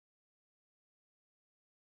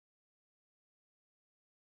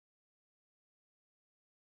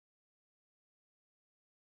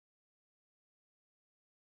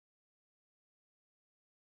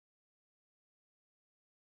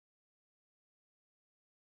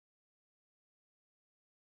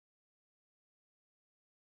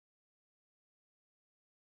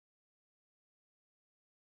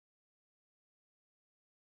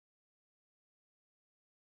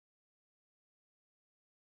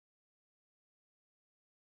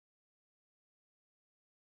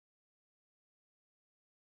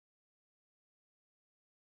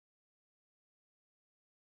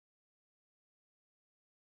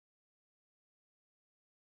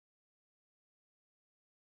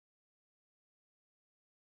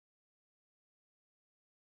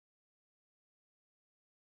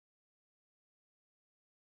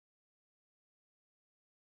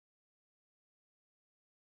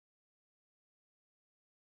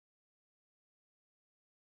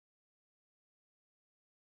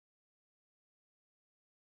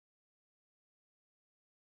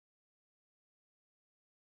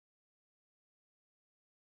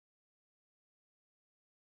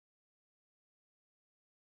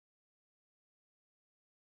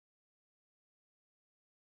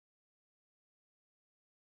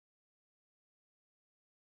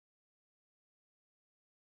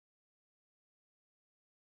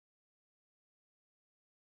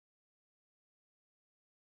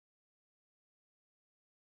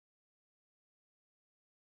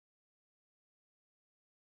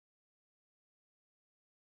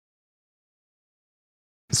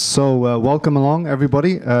So welcome along,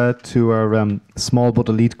 everybody, to our small but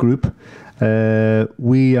elite group. You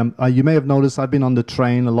may have noticed I've been on the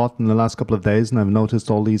train a lot in the last couple of days, and I've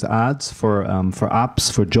noticed all these ads for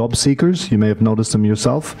apps for job seekers. You may have noticed them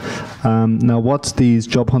yourself. Now, what these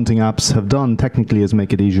job hunting apps have done technically is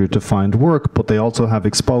make it easier to find work, but they also have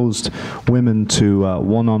exposed women to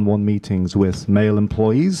one-on-one meetings with male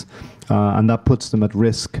employees, and that puts them at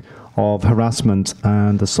risk of harassment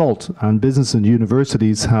and assault. And business and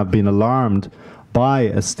universities have been alarmed by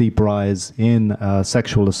a steep rise in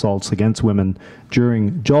sexual assaults against women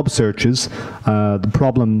during job searches. The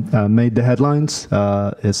problem made the headlines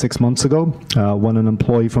 6 months ago when an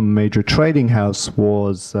employee from a major trading house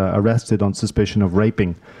was arrested on suspicion of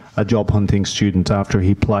raping a job hunting student after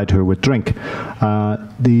he plied her with drink.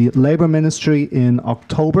 The Labour Ministry in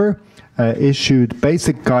October issued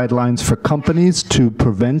basic guidelines for companies to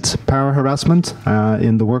prevent power harassment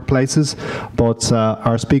in the workplaces, but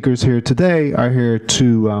our speakers here today are here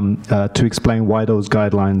to explain why those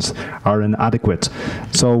guidelines are inadequate.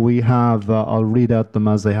 So we have, I'll read out them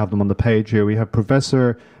as they have them on the page here. We have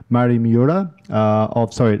Professor Miura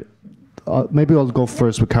maybe I'll go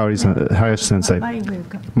first with Hayashi Sensei.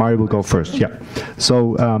 Mari will go first, yeah.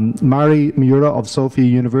 So Mari Miura of Sophia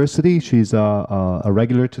University, she's a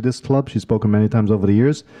regular to this club. She's spoken many times over the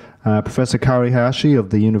years. Professor Kaori Hayashi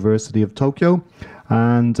of the University of Tokyo.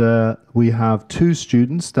 And we have two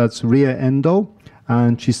students, that's Rhea Endo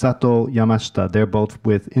and Chisato Yamashita. They're both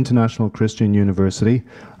with International Christian University.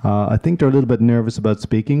 I think they're a little bit nervous about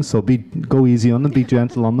speaking, so go easy on them, be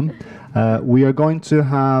gentle on them. We are going to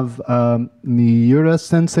have Miura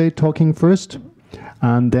Sensei talking first,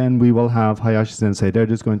 and then we will have Hayashi Sensei. They're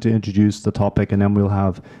just going to introduce the topic, and then we'll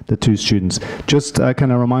have the two students. Just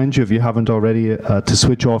kind of remind you, if you haven't already, to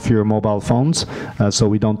switch off your mobile phones so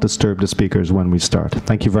we don't disturb the speakers when we start.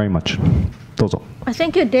 Thank you very much. Dozo.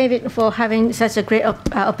 Thank you, David, for having such a great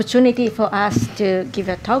opportunity for us to give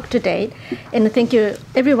a talk today. And thank you,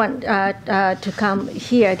 everyone, to come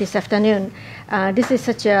here this afternoon. This is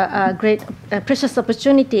such a great, precious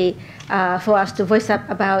opportunity for us to voice up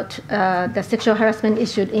about the sexual harassment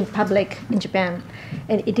issue in public in Japan.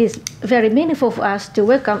 And it is very meaningful for us to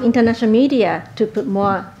welcome international media to put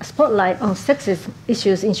more spotlight on sexist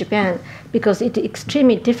issues in Japan, because it's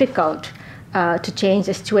extremely difficult to change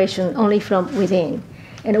the situation only from within.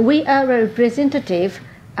 And we are representative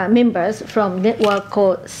members from network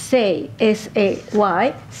called SAY,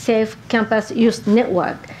 S-A-Y, Safe Campus Youth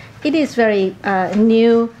Network. It is very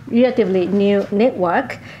relatively new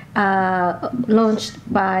network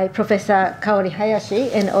launched by Professor Kaori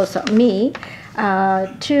Hayashi and also me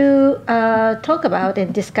to talk about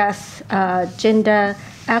and discuss gender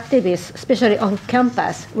activists, especially on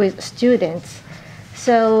campus with students.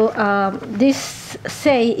 So this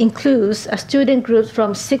SAY includes student groups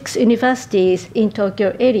from 6 universities in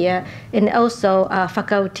Tokyo area and also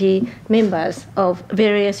faculty members of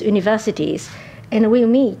various universities. And we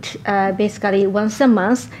meet basically once a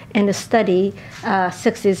month and study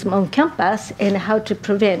sexism on campus and how to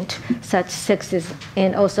prevent such sexism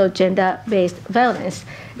and also gender-based violence.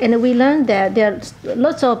 And we learned that there are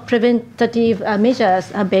lots of preventative measures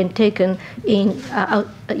have been taken in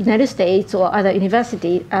United States or other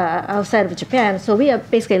universities outside of Japan. So we are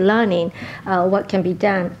basically learning what can be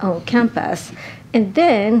done on campus. And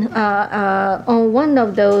then on one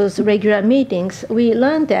of those regular meetings, we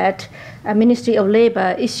learned that Ministry of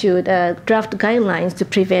Labor issued draft guidelines to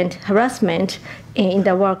prevent harassment in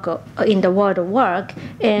the world of work,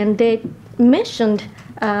 and they mentioned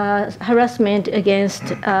harassment against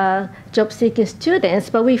job-seeking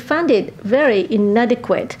students, but we found it very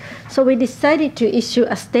inadequate. So we decided to issue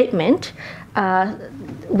a statement,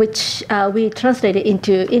 which we translated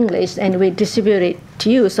into English and we distributed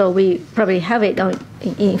to you, so we probably have it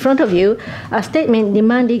in front of you. A statement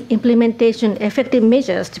demanding implementation effective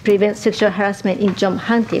measures to prevent sexual harassment in job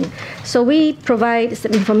hunting. So we provide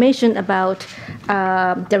some information about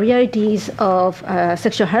the realities of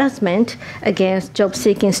sexual harassment against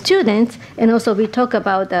job-seeking students, and also we talk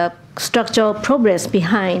about the structural problems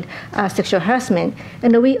behind sexual harassment.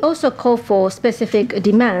 And we also call for specific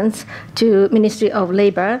demands to Ministry of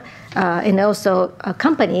Labor and also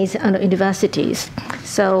companies and universities.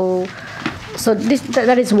 So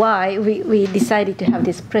that is why we decided to have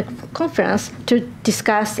this conference to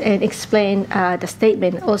discuss and explain the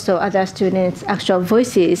statement, also other students' actual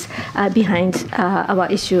voices behind our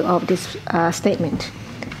issue of this statement.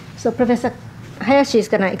 So Professor Hayashi is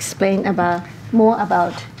going to explain more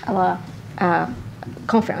about our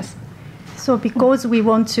conference. So because we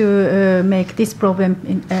want to make this problem,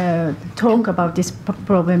 talk about this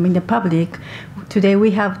problem in the public, today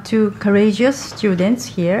we have two courageous students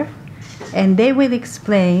here, and they will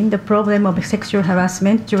explain the problem of sexual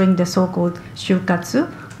harassment during the so-called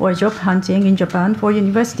shukatsu, or job hunting in Japan for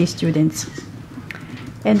university students.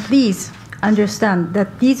 And please understand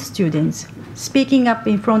that these students speaking up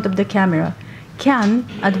in front of the camera can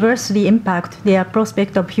adversely impact their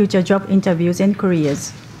prospect of future job interviews and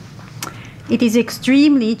careers. It is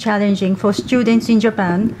extremely challenging for students in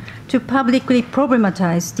Japan to publicly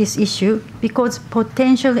problematize this issue because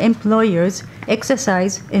potential employers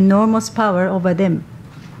exercise enormous power over them.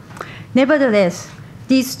 Nevertheless,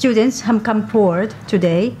 these students have come forward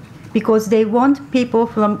today because they want people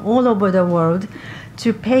from all over the world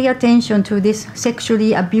to pay attention to this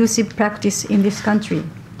sexually abusive practice in this country.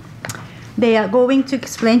 They are going to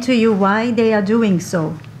explain to you why they are doing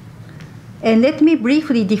so. And let me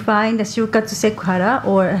briefly define the shukatsu sekuhara,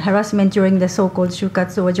 or harassment during the so-called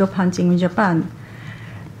shukatsu or job hunting in Japan.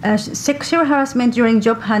 Sexual harassment during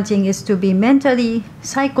job hunting is to be mentally,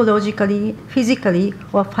 psychologically, physically,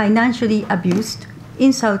 or financially abused,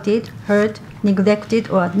 insulted, hurt, neglected,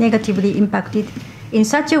 or negatively impacted in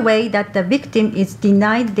such a way that the victim is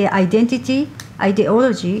denied their identity,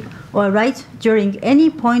 ideology, or rights during any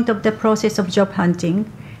point of the process of job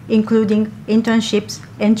hunting, including internships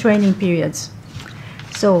and training periods.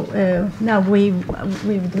 So now we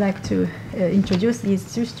would like to introduce these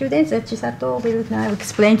two students. Chisato will now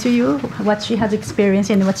explain to you what she has experienced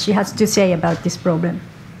and what she has to say about this problem.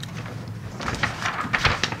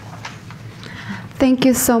 Thank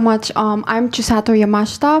you so much. I'm Chisato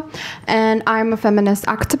Yamashita, and I'm a feminist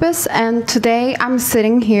activist. And today I'm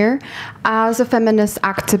sitting here as a feminist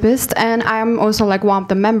activist, and I'm also like one of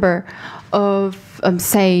the member of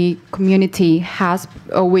say community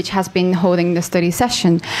which has been holding the study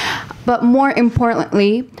session. But more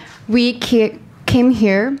importantly, we came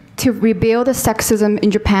here to rebuild the sexism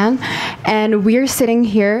in Japan, and we're sitting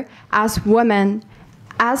here as women,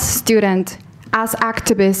 as students, as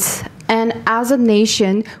activists, and as a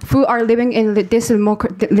nation who are living in this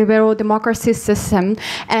liberal democracy system,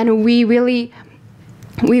 and we really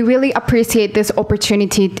appreciate this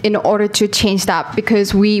opportunity in order to change that,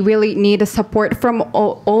 because we really need the support from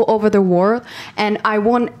all over the world, and I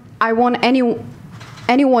want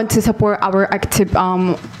anyone to support our activity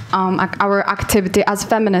as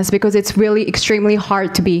feminists, because it's really extremely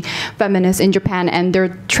hard to be feminist in Japan, and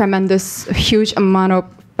there's tremendous huge amount of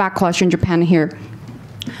backlash in Japan here.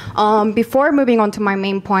 Before moving on to my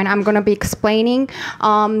main point, I'm going to be explaining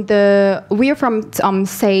we're from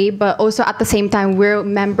SEI, but also at the same time we're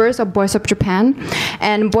members of Voice of Japan.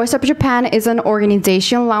 And Voice of Japan is an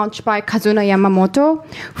organization launched by Kazuna Yamamoto,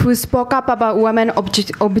 who spoke up about women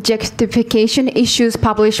objectification issues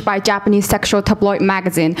published by Japanese sexual tabloid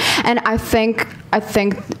magazine. And I think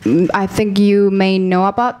you may know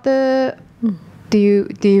about the.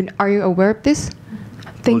 Are you aware of this?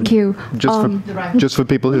 Thank you. Just for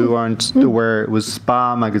people who aren't aware, it was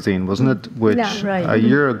SPA magazine, wasn't it? Which a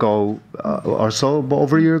year ago or so,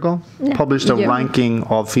 over a year ago, published a ranking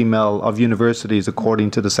of universities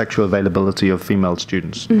according to the sexual availability of female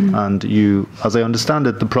students. And you, as I understand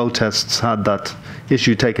it, the protests had that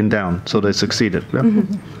issue taken down, so they succeeded.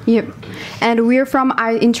 Yep. And we're from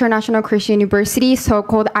International Christian University,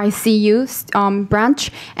 so-called ICU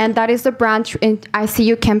branch, and that is the branch in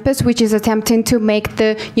ICU campus which is attempting to make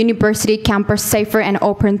the university campus safer and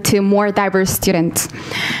open to more diverse students.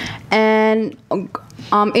 And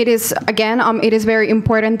it is very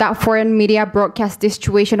important that foreign media broadcast the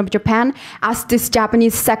situation of Japan, as this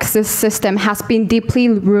Japanese sexist system has been deeply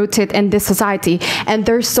rooted in this society, and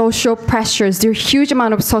there's social pressures, there's huge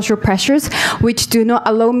amount of social pressures which do not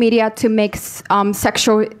allow media to make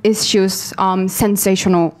sexual issues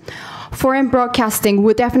sensational. Foreign broadcasting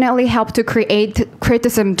would definitely help to create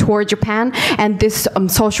criticism toward Japan and this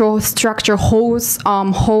social structure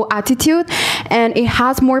whole attitude, and it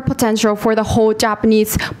has more potential for the whole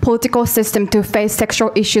Japanese political system to face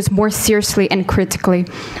sexual issues more seriously and critically.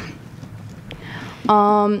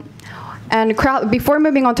 And before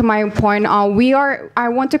moving on to my point, I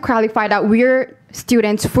want to clarify that we're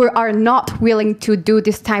students who are not willing to do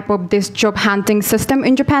this type of job hunting system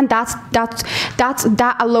in Japan. That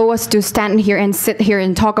allow us to stand here and sit here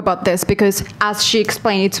and talk about this, because as she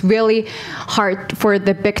explained, it's really hard for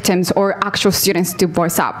the victims or actual students to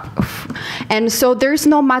voice up. And so there's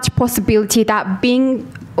not much possibility that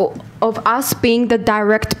of us being the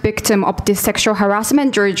direct victim of this sexual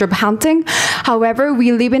harassment during job hunting. However,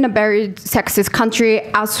 we live in a very sexist country,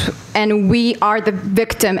 and we are the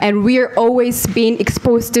victim, and we are always being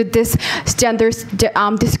exposed to this gender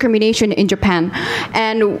discrimination in Japan,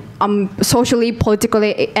 and socially,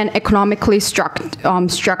 politically, and economically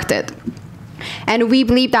structured. And we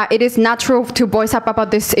believe that it is natural to voice up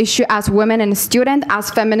about this issue as women and students,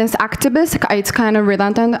 as feminist activists. It's kind of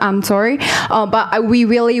redundant, I'm sorry. But we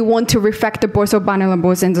really want to reflect the voice of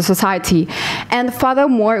vulnerables in the society. And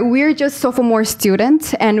furthermore, we're just sophomore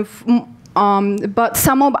students, and but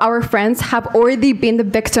some of our friends have already been the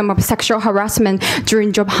victim of sexual harassment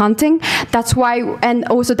during job hunting. That's why, and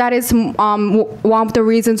also that is one of the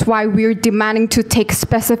reasons why we're demanding to take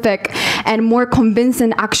specific and more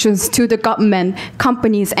convincing actions to the government,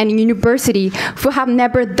 companies, and university who have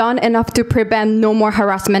never done enough to prevent no more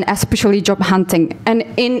harassment, especially job hunting, and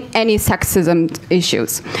in any sexism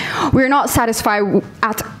issues. We're not satisfied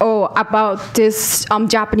at all about this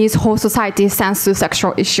Japanese whole society's stance to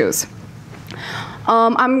sexual issues.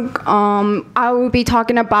 I will be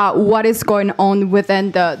talking about what is going on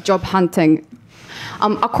within the job hunting.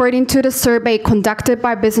 According to the survey conducted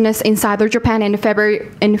by Business Insider Japan in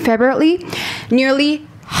February, nearly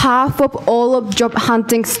half of all of job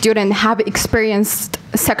hunting students have experienced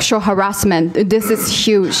sexual harassment. This is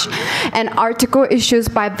huge. An article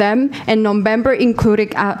issued by them in November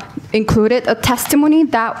included a testimony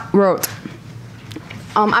that wrote,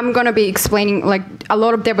 I'm going to be explaining like a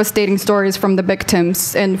lot of devastating stories from the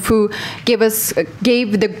victims and who gave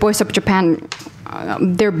the voice of Japan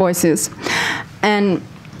their voices. And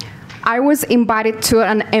I was invited to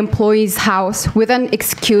an employee's house with an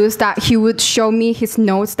excuse that he would show me his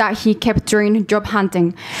notes that he kept during job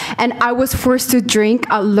hunting. And I was forced to drink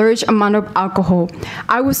a large amount of alcohol.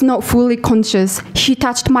 I was not fully conscious. He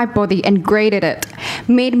touched my body and graded it,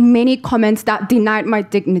 made many comments that denied my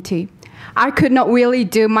dignity. I could not really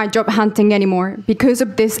do my job hunting anymore because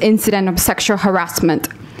of this incident of sexual harassment.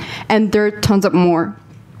 And there are tons of more.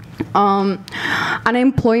 An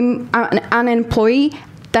employee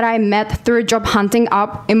that I met through a job hunting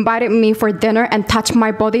app invited me for dinner and touched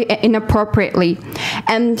my body inappropriately.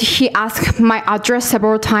 And he asked my address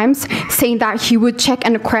several times, saying that he would check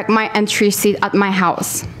and correct my entry seat at my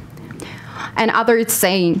house. And others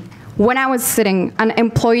saying, when I was sitting, an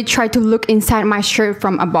employee tried to look inside my shirt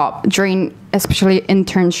from above during especially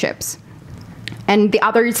internships. And the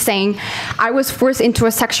other is saying, I was forced into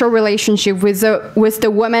a sexual relationship with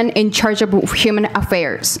the woman in charge of human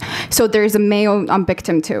affairs. So there's a male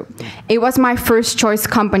victim too. It was my first choice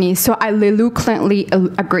company, so I reluctantly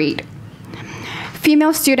agreed.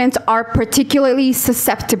 Female students are particularly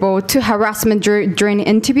susceptible to harassment during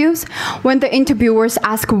interviews when the interviewers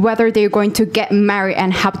ask whether they're going to get married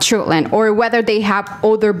and have children, or whether they have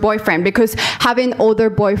older boyfriend, because having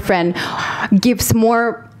older boyfriend gives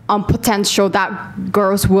more potential that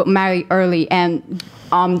girls would marry early, and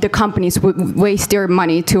the companies would waste their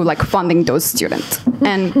money to like funding those students.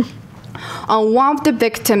 And one of the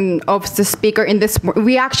victims of the speaker in this,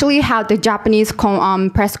 we actually had the Japanese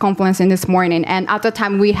press conference in this morning, and at the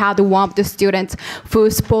time we had one of the students who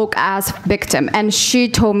spoke as victim, and she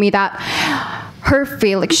told me that her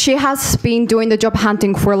feeling, she has been doing the job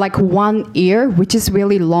hunting for like 1 year, which is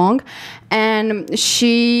really long, and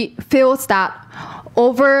she feels that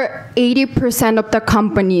over 80% of the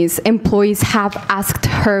company's employees have asked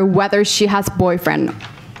her whether she has boyfriend,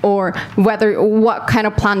 or what kind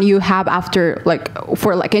of plan you have after, like,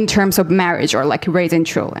 for like in terms of marriage or like raising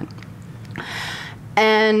children.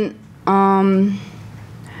 And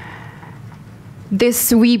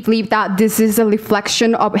we believe that this is a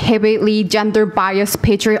reflection of heavily gender-biased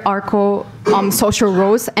patriarchal social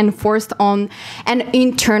roles enforced on and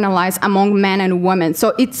internalized among men and women.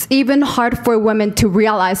 So it's even hard for women to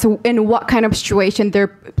realize in what kind of situation they're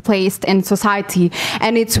placed in society.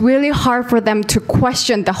 And it's really hard for them to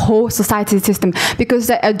question the whole society system, because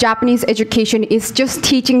the Japanese education is just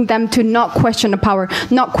teaching them to not question the power,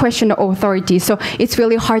 not question the authority. So it's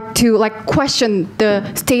really hard to like question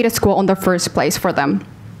the status quo in the first place for them.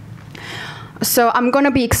 So I'm going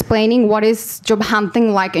to be explaining what is job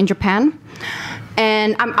hunting like in Japan.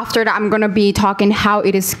 And after that, I'm going to be talking how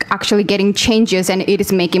it is actually getting changes and it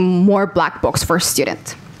is making more black box for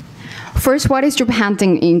students. First, what is job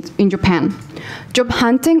hunting in Japan? Job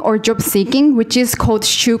hunting or job seeking, which is called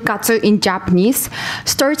shukatsu in Japanese,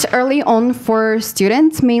 starts early on for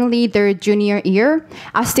students, mainly their junior year,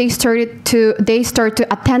 as they start to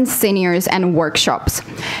attend seniors and workshops.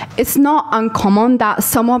 It's not uncommon that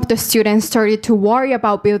some of the students started to worry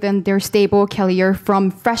about building their stable career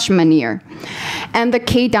from freshman year. And the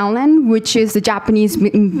Keidanren, which is the Japanese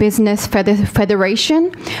Business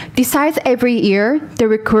Federation, decides every year the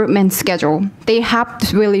recruitment schedule. They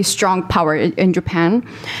have really strong power in Japan.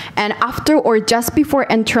 And after or just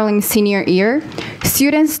before entering senior year,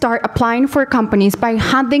 students start applying for companies by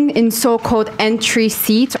handing in so-called entry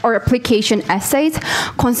sheets or application essays,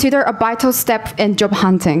 considered a vital step in job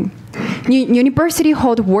hunting. University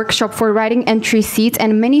hold workshop for writing entry sheets,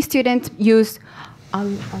 and many students use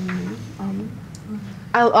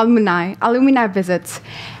alumni visits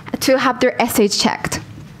to have their essays checked.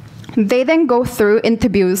 They then go through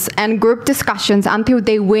interviews and group discussions until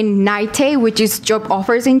they win naite, which is job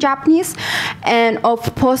offers in Japanese, and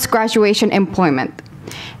of post-graduation employment,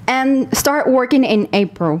 and start working in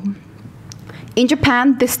April. In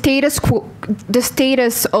Japan, the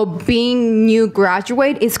status of being new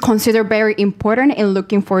graduate is considered very important in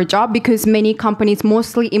looking for a job, because many companies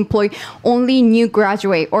mostly employ only new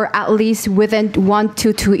graduate, or at least within 1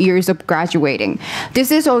 to 2 years of graduating. This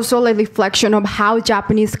is also a reflection of how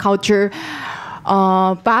Japanese culture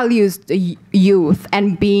values the youth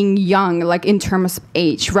and being young, like in terms of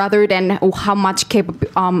age, rather than how much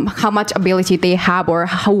ability they have or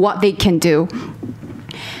what they can do.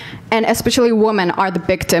 And especially women are the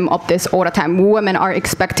victim of this all the time. Women are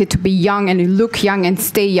expected to be young and look young and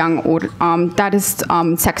stay young. That is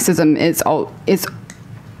sexism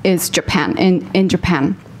is Japan in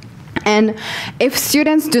Japan. And if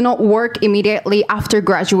students do not work immediately after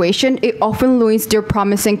graduation, it often ruins their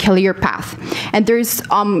promising career path. And there's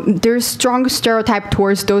strong stereotype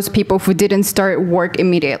towards those people who didn't start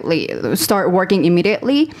working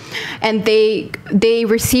immediately, and they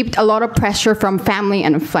received a lot of pressure from family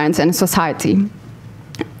and friends and society.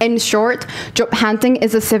 In short, job hunting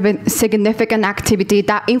is a significant activity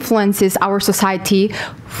that influences our society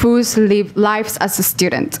whose lives as a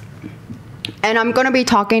student. And I'm going to be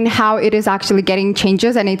talking how it is actually getting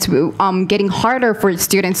changes, and it's getting harder for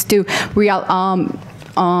students to get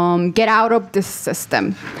out of this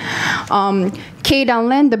system.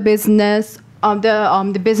 Keidanren, the business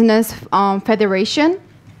federation,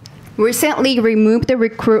 recently removed the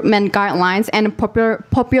recruitment guidelines, and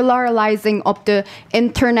popularizing of the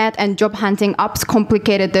internet and job hunting apps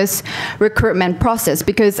complicated this recruitment process,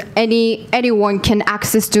 because anyone can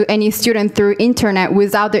access to any student through internet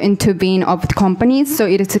without the intervene of the companies, so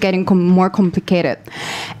it is getting more complicated.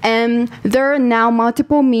 And there are now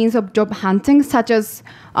multiple means of job hunting, such as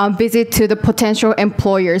visit to the potential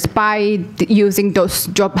employers by using those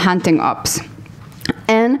job hunting apps.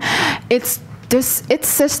 And its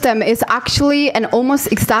system is actually and almost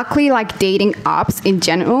exactly like dating apps in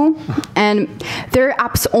general, and their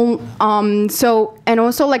apps and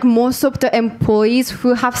also like most of the employees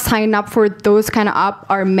who have signed up for those kind of app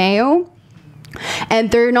are male, and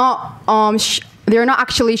they're not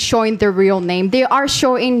actually showing their real name. They are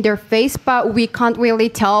showing their face, but we can't really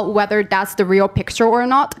tell whether that's the real picture or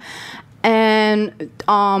not. And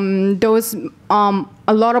a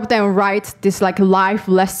lot of them write this like life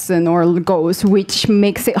lesson or goals, which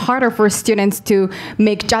makes it harder for students to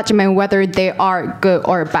make judgment whether they are good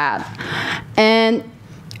or bad. And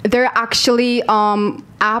there are actually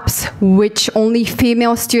apps which only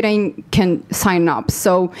female students can sign up.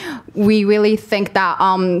 So we really think that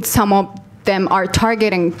some of them are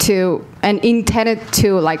targeting to and intended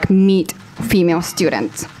to like meet female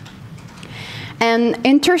students. And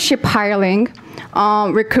internship hiring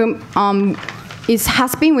has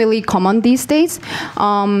been really common these days,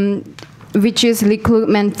 which is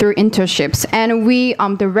recruitment through internships. And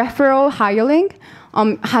the referral hiring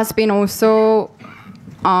has been also,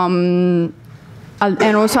 and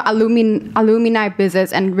also alumni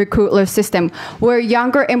visits and recruiter system, where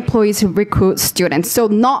younger employees recruit students. So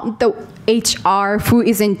not the HR who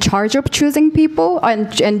is in charge of choosing people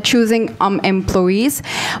and choosing employees,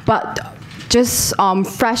 but just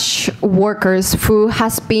fresh workers who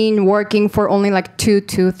has been working for only like 2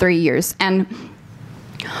 to 3 years. And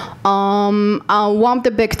one of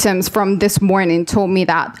the victims from this morning told me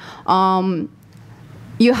that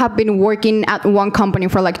you have been working at one company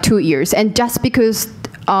for like 2 years, and just because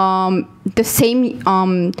someone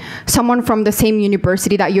from the same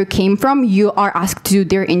university that you came from, you are asked to do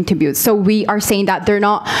their interviews. So we are saying that they're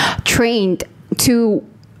not trained to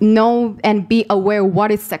know and be aware what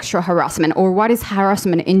is sexual harassment or what is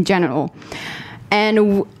harassment in general.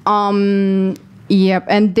 And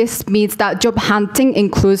and this means that job hunting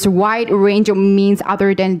includes a wide range of means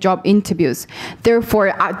other than job interviews.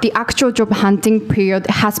 Therefore, the actual job hunting period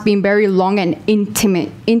has been very long and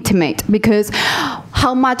intimate, because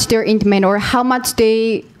how much they're intimate, or how much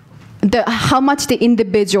the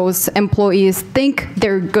individuals, employees think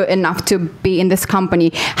they're good enough to be in this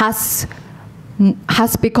company, has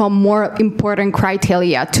has become more important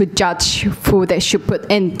criteria to judge who they should put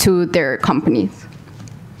into their companies.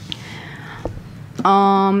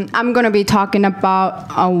 I'm going to be talking about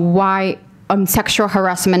why sexual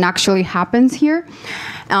harassment actually happens here.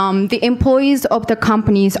 The employees of the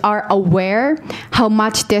companies are aware how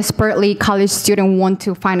much desperately college students want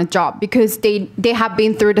to find a job, because they have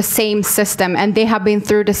been through the same system and they have been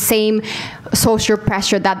through the same social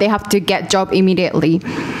pressure that they have to get job immediately.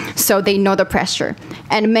 So they know the pressure.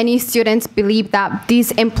 And many students believe that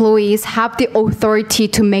these employees have the authority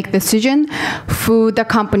to make decision who the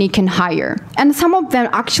company can hire. And some of them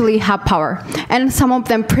actually have power. And some of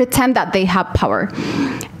them pretend that they have power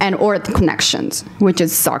and or connections, which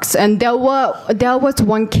is sucks. And there was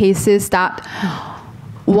one cases that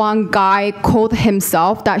one guy called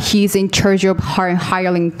himself that he's in charge of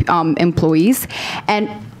hiring employees, and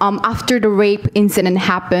after the rape incident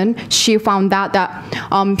happened, she found out that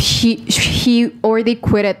he already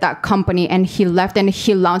quitted that company and he left and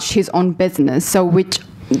he launched his own business.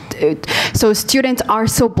 So students are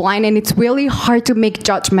so blind, and it's really hard to make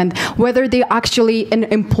judgment whether they actually an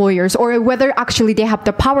employers or whether actually they have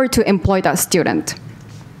the power to employ that student.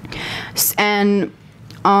 And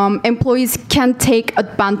employees can take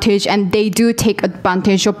advantage, and they do take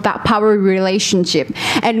advantage of that power relationship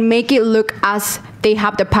and make it look as they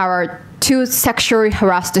have the power to sexually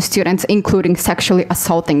harass the students, including sexually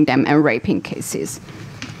assaulting them and raping cases.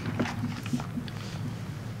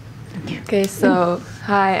 Okay, so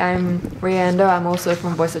hi, I'm Rhea. I'm also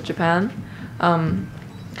from Voice of Japan.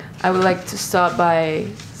 I would like to start by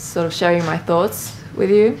sort of sharing my thoughts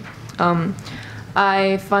with you.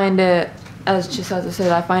 I find it, as Chisato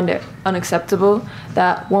said, I find it unacceptable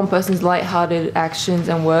that one person's lighthearted actions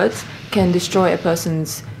and words can destroy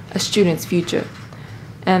a student's future.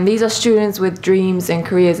 And these are students with dreams and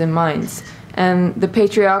careers in mind. And the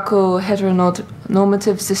patriarchal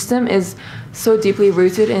heteronormative system is so deeply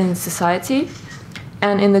rooted in society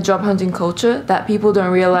and in the job hunting culture that people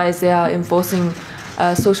don't realize they are enforcing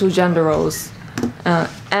social gender roles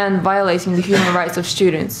and violating the human rights of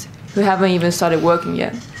students who haven't even started working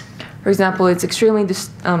yet. For example, it's extremely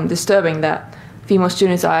disturbing that female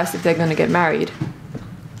students are asked if they're going to get married.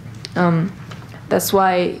 That's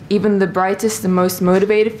why even the brightest and most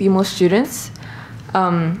motivated female students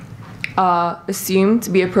are assumed to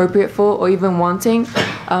be appropriate for or even wanting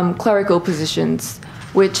clerical positions,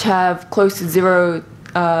 which have close to zero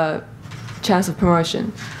chance of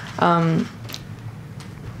promotion.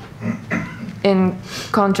 In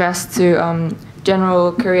contrast to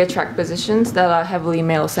general career track positions that are heavily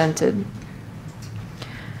male-centered,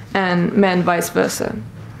 and men vice versa.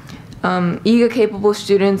 Eager, capable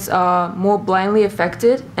students are more blindly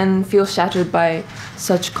affected and feel shattered by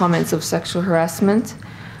such comments of sexual harassment.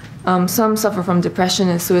 Some suffer from depression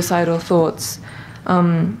and suicidal thoughts.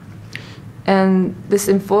 And this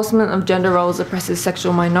enforcement of gender roles oppresses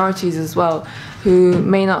sexual minorities as well, who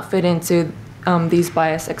may not fit into these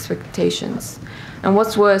biased expectations. And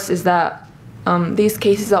what's worse is that these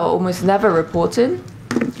cases are almost never reported,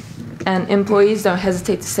 and employees don't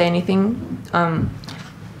hesitate to say anything.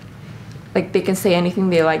 Like they can say anything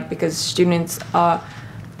they like because students are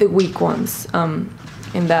the weak ones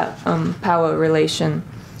in that power relation,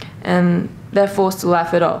 and they're forced to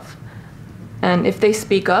laugh it off. And if they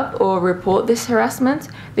speak up or report this harassment,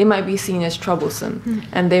 they might be seen as troublesome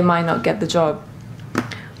and they might not get the job.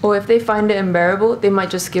 Or if they find it unbearable, they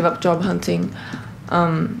might just give up job hunting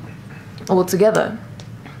altogether.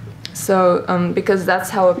 So because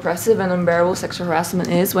that's how oppressive and unbearable sexual harassment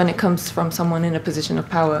is when it comes from someone in a position of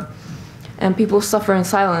power. And people suffer in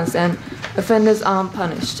silence and offenders aren't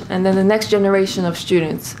punished. And then the next generation of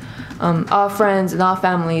students, our friends and our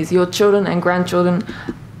families, your children and grandchildren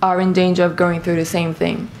are in danger of going through the same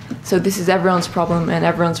thing. So this is everyone's problem and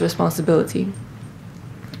everyone's responsibility.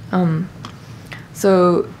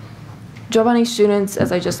 So job hunting students,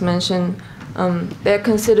 as I just mentioned, they're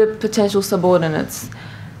considered potential subordinates,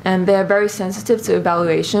 and they're very sensitive to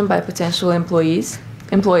evaluation by potential employers.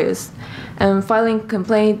 And filing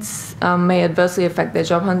complaints may adversely affect their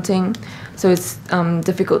job hunting, so it's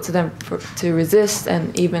difficult to them to resist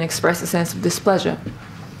and even express a sense of displeasure.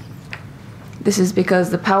 This is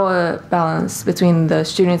because the power balance between the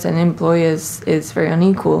students and employers is very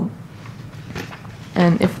unequal.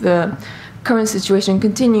 And if the current situation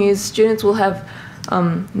continues, students will have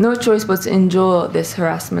no choice but to endure this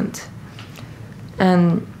harassment.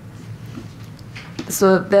 And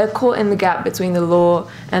so they're caught in the gap between the law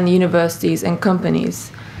and the universities and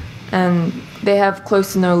companies. And they have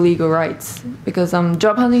close to no legal rights because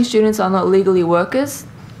job hunting students are not legally workers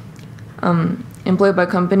employed by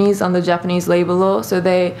companies under Japanese labor law, so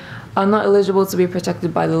they are not eligible to be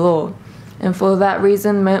protected by the law. And for that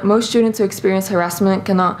reason, most students who experience harassment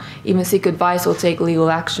cannot even seek advice or take legal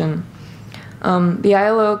action. The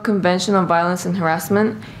ILO Convention on Violence and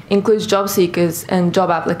Harassment includes job seekers and job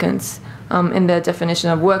applicants in their definition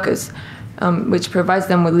of workers, which provides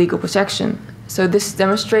them with legal protection. So this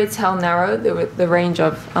demonstrates how narrow the range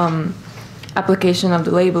of application of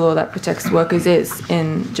the labor law that protects workers is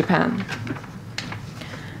in Japan.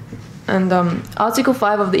 And Article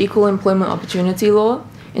 5 of the Equal Employment Opportunity Law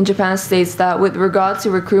in Japan states that with regard to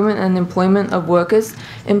recruitment and employment of workers,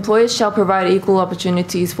 employers shall provide equal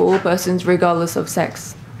opportunities for all persons regardless of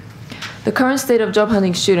sex. The current state of job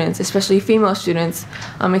hunting students, especially female students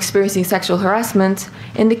experiencing sexual harassment,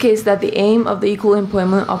 indicates that the aim of the Equal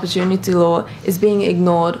Employment Opportunity Law is being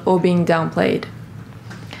ignored or being downplayed.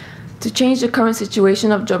 To change the current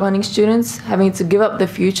situation of job hunting students having to give up their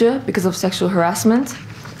future because of sexual harassment,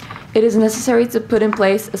 it is necessary to put in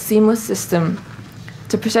place a seamless system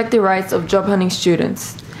to protect the rights of job hunting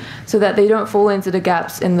students so that they don't fall into the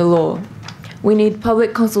gaps in the law. We need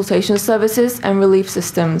public consultation services and relief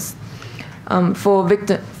systems for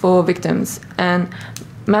victims, and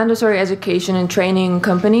mandatory education and training in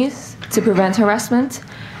companies to prevent harassment,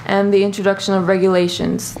 and the introduction of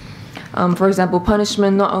regulations. For example,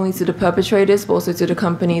 punishment not only to the perpetrators but also to the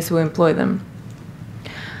companies who employ them.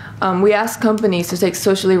 We ask companies to take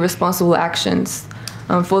socially responsible actions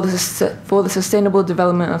for the sustainable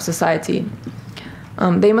development of society.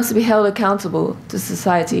 They must be held accountable to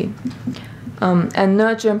society and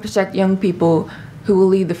nurture and protect young people who will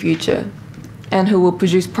lead the future and who will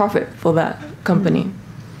produce profit for that company.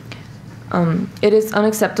 It is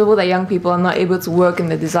unacceptable that young people are not able to work in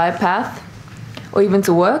the desired path or even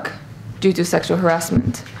to work due to sexual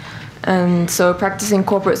harassment. And so practicing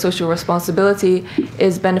corporate social responsibility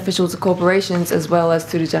is beneficial to corporations as well as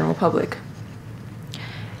to the general public.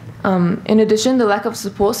 In addition, the lack of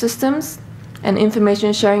support systems and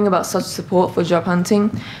information sharing about such support for job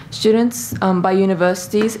hunting students by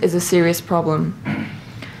universities is a serious problem.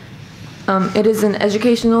 It is an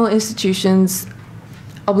educational institution's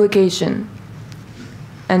obligation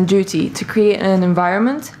and duty to create an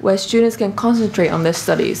environment where students can concentrate on their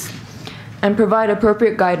studies and provide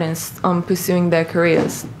appropriate guidance on pursuing their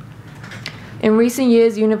careers. In recent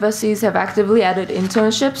years, universities have actively added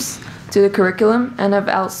internships to the curriculum and have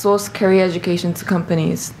outsourced career education to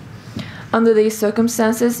companies. Under these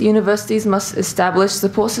circumstances, universities must establish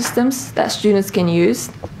support systems that students can use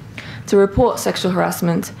to report sexual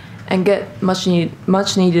harassment and get much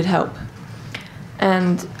needed help.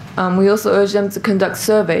 And we also urge them to conduct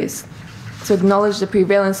surveys to acknowledge the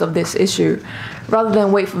prevalence of this issue, rather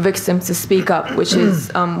than wait for victims to speak up, which is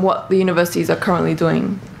what the universities are currently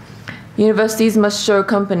doing. Universities must show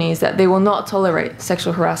companies that they will not tolerate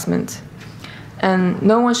sexual harassment. And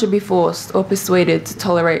no one should be forced or persuaded to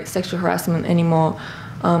tolerate sexual harassment anymore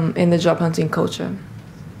in the job hunting culture.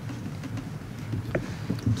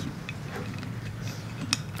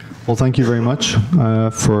 Well, thank you very much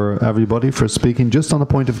for everybody for speaking. Just on a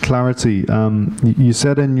point of clarity, you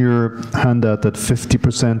said in your handout that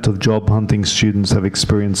 50% of job hunting students have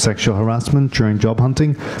experienced sexual harassment during job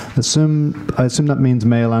hunting. I assume that means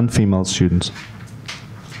male and female students.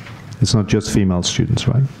 It's not just female students,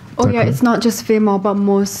 right? Oh yeah, it's not just female, but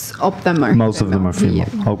most of them are. Most of them are female.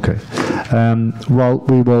 Yeah. Okay. Well,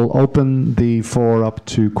 we will open the floor up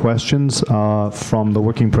to questions from the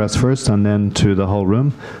working press first, and then to the whole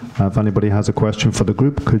room. If anybody has a question for the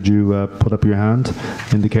group, could you put up your hand,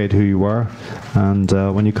 indicate who you are, and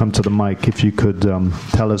when you come to the mic, if you could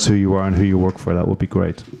tell us who you are and who you work for, that would be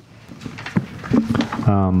great.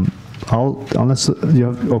 Unless you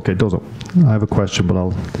have, okay, dozo. I have a question, but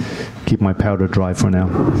I'll keep my powder dry for now.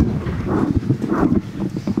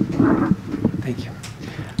 Thank you.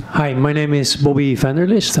 Hi, my name is Bobby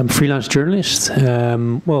Vanderlist. I'm a freelance journalist.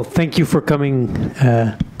 Well, thank you for coming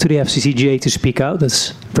to the FCCGA to speak out.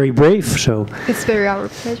 That's very brave. So It's very our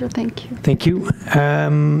pleasure. Thank you. thank you.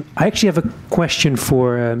 I actually have a question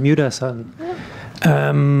for Miura-san.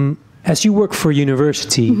 As you work for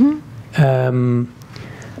university,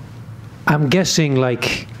 I'm guessing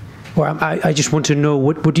I just want to know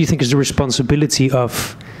what do you think is the responsibility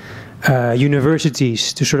of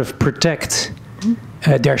universities to sort of protect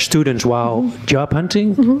their students while job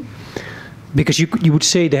hunting? Because you would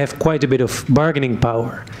say they have quite a bit of bargaining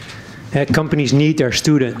power. Companies need their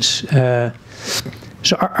students.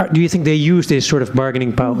 So do you think they use this sort of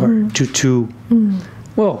bargaining power to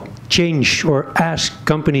change or ask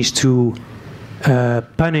companies to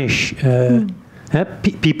punish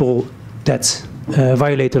people that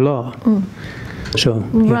violate the law? So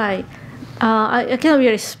yeah. Right. I cannot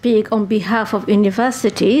really speak on behalf of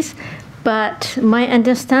universities, but my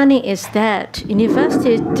understanding is that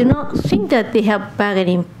universities do not think that they have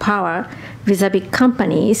bargaining power vis-a-vis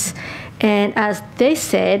companies. And as they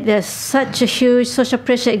said, there's such a huge social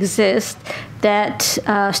pressure exists that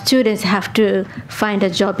students have to find a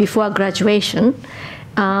job before graduation.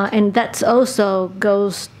 And that also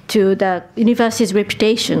goes to the university's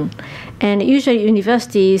reputation. And usually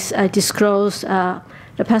universities disclose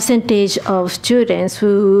the percentage of students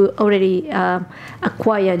who already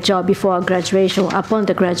acquire a job before graduation or upon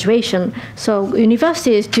the graduation. So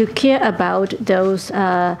universities do care about those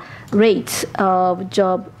rates of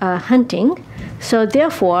job hunting. So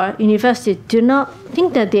therefore, universities do not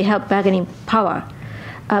think that they have bargaining power.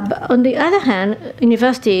 But on the other hand,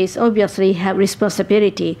 universities obviously have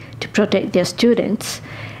responsibility to protect their students.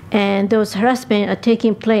 And those harassment are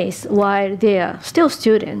taking place while they are still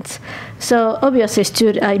students. So obviously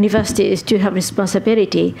universities do have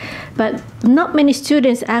responsibility, but not many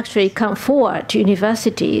students actually come forward to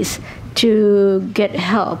universities to get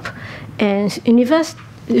help. And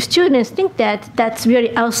students think that that's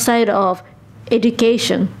really outside of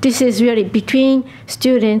education. This is really between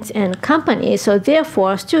students and companies. So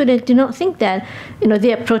therefore, students do not think that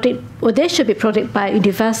they are protected or they should be protected by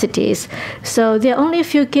universities. So there are only a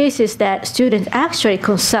few cases that students actually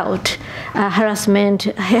consult harassment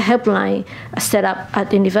helpline set up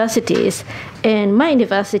at universities. And my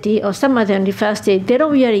university or some other university, they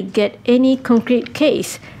don't really get any concrete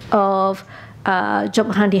case of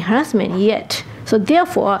job hunting harassment yet. So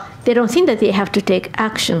therefore, they don't think that they have to take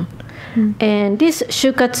action. And this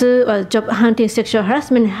shukatsu or job hunting sexual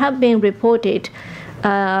harassment have been reported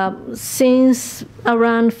since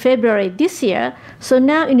around February this year. So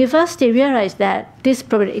now university realized that this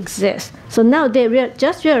problem exists. So now they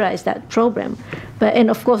just realized that problem.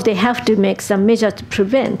 And of course, they have to make some measures to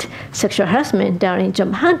prevent sexual harassment during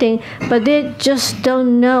job hunting, but they just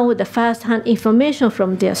don't know the first-hand information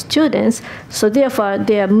from their students, so therefore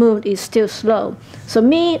their mood is still slow. So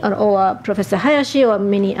me or Professor Hayashi or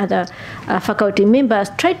many other faculty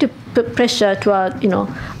members try to put pressure to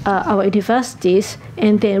our universities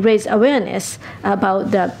and then raise awareness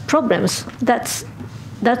about the problems. That's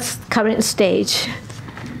current stage.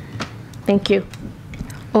 Thank you.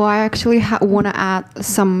 Oh, I actually want to add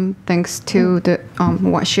some things to the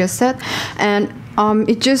what she has said, and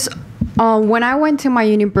it just when I went to my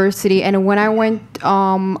university and when I went,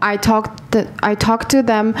 I talked to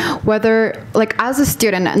them whether, like, as a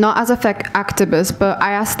student, not as a activist, but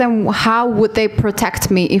I asked them how would they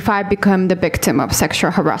protect me if I become the victim of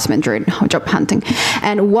sexual harassment during job hunting,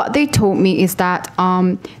 and what they told me is that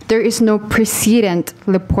there is no precedent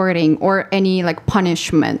reporting or any like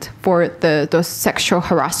punishment for those sexual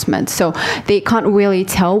harassment, so they can't really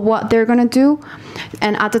tell what they're gonna do.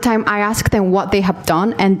 And at the time, I asked them what they have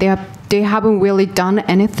done, and they haven't really done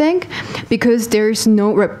anything because there's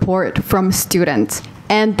no report from students.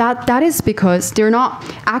 And that is because they're not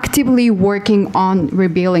actively working on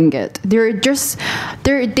revealing it.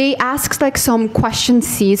 They ask like some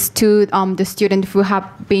questions to the students who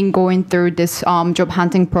have been going through this job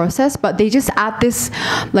hunting process, but they just add this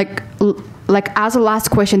like as a last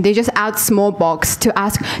question, they just add small box to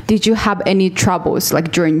ask, did you have any troubles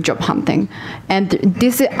like during job hunting? And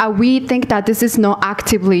this we think that this is not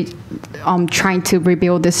actively trying to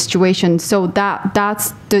reveal the situation. So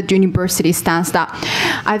that's the university stance, that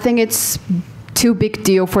I think it's too big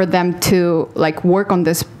deal for them to like work on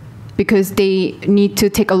this, because they need to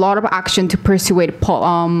take a lot of action to persuade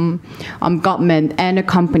government and the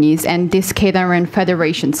companies and this K-Darren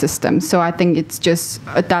federation system. So I think it's just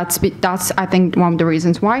that's I think one of the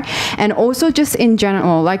reasons why. And also just in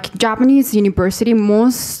general, like Japanese university,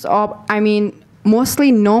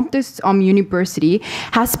 mostly none of this university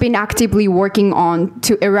has been actively working on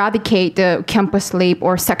to eradicate the campus rape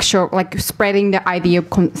or sexual, like spreading the idea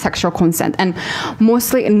of sexual consent. And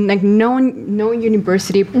mostly like no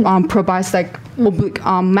university provides like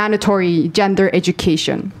mandatory gender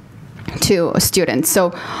education to students.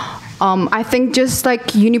 So I think just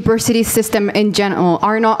like university system in general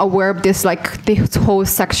are not aware of this, like the whole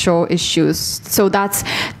sexual issues. So that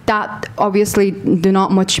obviously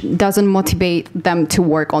doesn't motivate them to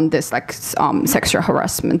work on this like sexual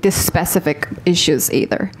harassment, this specific issues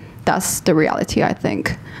either. That's the reality, I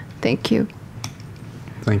think. Thank you.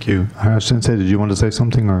 Thank you. Hayashi Sensei, did you want to say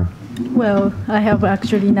something, or? Well, I have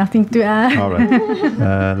actually nothing to add. All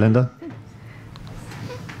right. Linda?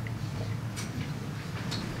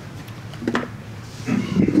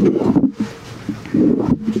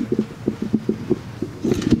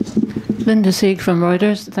 Linda Sieg from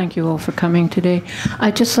Reuters. Thank you all for coming today.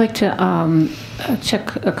 I'd just like to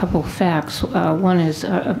check a couple of facts. One is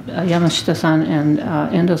Yamashita-san and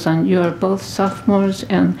Endo-san, you're both sophomores,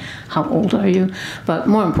 and how old are you? But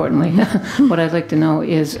more importantly, what I'd like to know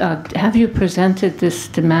is, have you presented this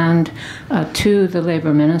demand to the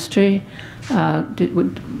Labor Ministry?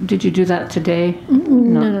 Did you do that today?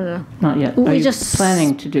 No. Not yet. Are you just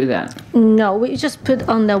planning to do that? No, we just put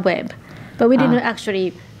on the web, but we didn't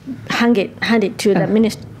actually hand it to the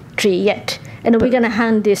ministry yet. And we're going to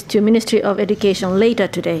hand this to Ministry of Education later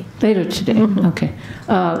today. Later today, okay.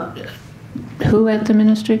 Who at the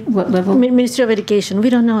ministry? What level? Ministry of Education. We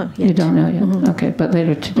don't know yet. You don't know yet? Okay, but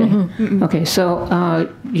later today. Okay, so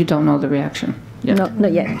you don't know the reaction yet? No,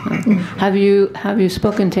 not yet. Have you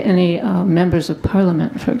spoken to any members of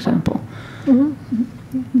parliament, for example?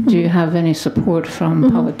 Do you have any support from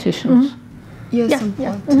politicians? Yes, some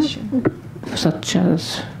politicians. Such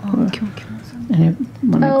as?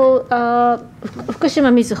 Fukushima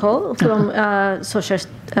Mizuho from Socialist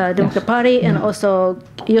Democratic Party, and also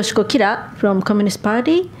Yoshiko Kira from Communist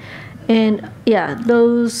Party. And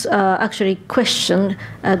those actually question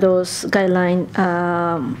those guidelines,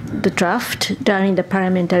 the draft during the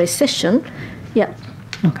parliamentary session. Yeah.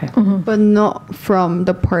 Okay. But not from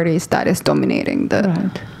the parties that is dominating the.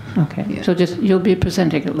 Right. Okay. Yeah. So you'll be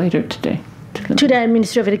presenting it later today. To the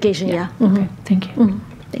Ministry of Education. Yeah. Okay. Thank you.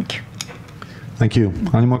 Thank you. Thank you.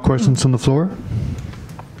 Any more questions on the floor?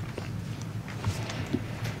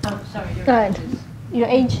 Oh, sorry. Your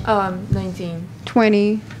age? 19.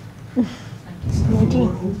 20.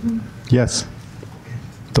 19. Yes.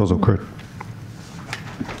 Those occurred.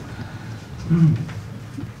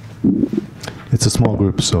 It's a small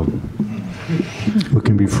group, so we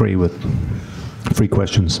can be free with free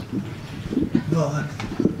questions. No,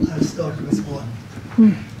 I'll start with one.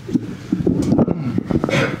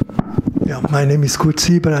 My name is Kurt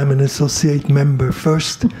Sieber. I'm an associate member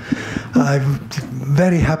first. I'm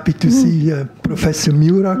very happy to see Professor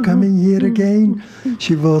Miura coming here again.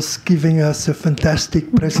 She was giving us a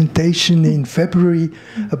fantastic presentation in February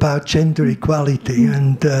about gender equality,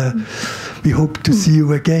 and we hope to see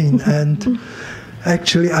you again. And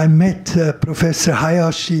actually, I met Professor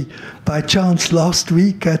Hayashi by chance last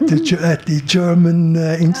week at the German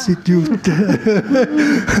Institute,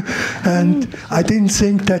 and I didn't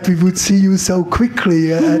think that we would see you so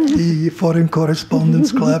quickly at the Foreign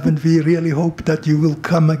Correspondents Club, and we really hope that you will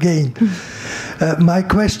come again. My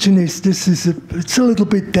question is, it's a little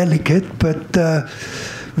bit delicate, but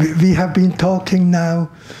we have been talking now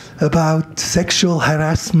about sexual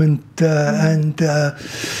harassment and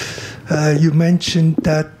you mentioned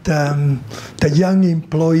that the young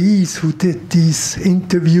employees who did these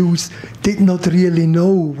interviews did not really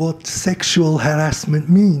know what sexual harassment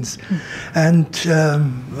means. And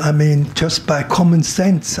I mean, just by common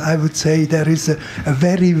sense, I would say there is a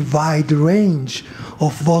very wide range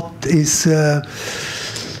of what is,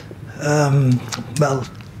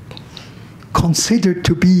 considered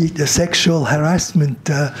to be the sexual harassment.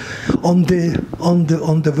 On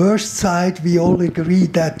the worst side, we all agree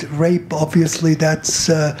that rape, obviously, that's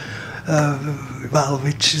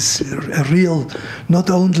which is a real, not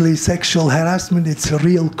only sexual harassment, it's a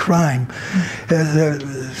real crime.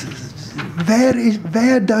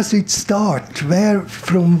 Where does it start? Where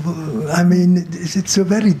from? I mean, it's a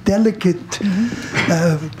very delicate.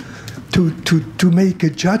 To make a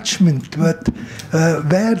judgment, but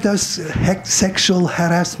where does sexual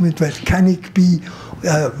harassment, can it be,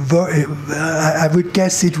 I would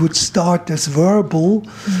guess it would start as verbal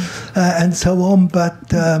and so on,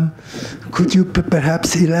 but could you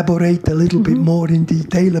perhaps elaborate a little bit more in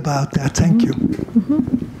detail about that? Thank you.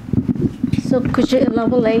 So could you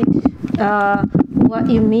elaborate what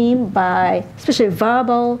you mean by especially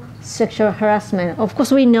verbal sexual harassment? Of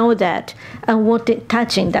course, we know that, and what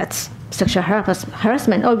touching, that's sexual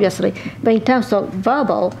harassment, obviously. But in terms of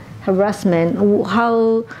verbal harassment,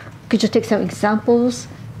 how could you take some examples?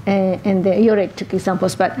 And you already took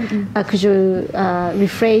examples, but could you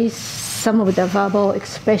rephrase some of the verbal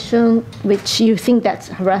expression which you think that's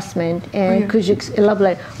harassment? And could you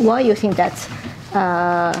elaborate why you think that's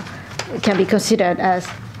can be considered as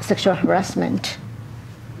sexual harassment?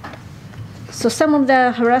 So some of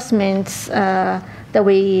the harassments that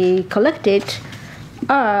we collected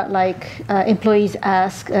are like employees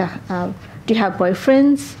ask, do you have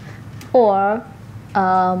boyfriends? Or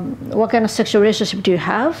what kind of sexual relationship do you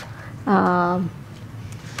have?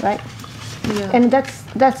 Right? Yeah. And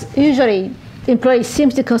that's usually employees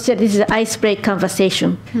seems to consider this is an icebreaker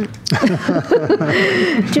conversation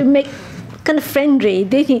to make kind of friendly.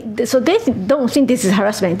 Don't think this is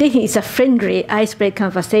harassment. They think it's a friendly, icebreaker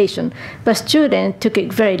conversation. But students took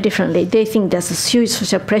it very differently. They think there's a huge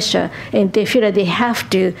social pressure, and they feel that they have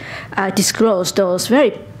to disclose those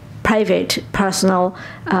very private, personal,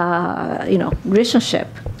 relationship.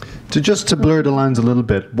 Just to blur the lines a little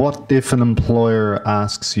bit, what if an employer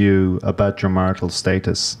asks you about your marital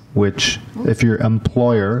status? Which, if your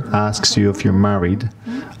employer asks you if you're married,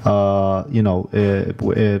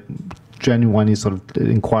 genuinely sort of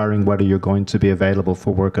inquiring whether you're going to be available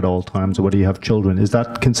for work at all times or whether you have children, is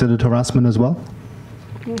that considered harassment as well?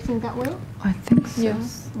 Do you think that way? I think so.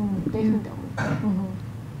 Yes. They think that way.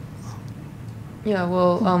 Yeah,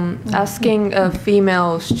 well, asking a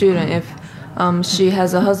female student if she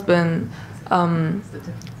has a husband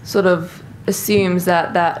sort of assumes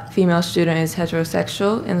that that female student is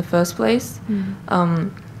heterosexual in the first place.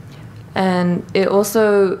 And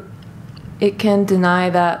it can deny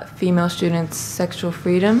that female student's sexual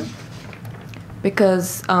freedom,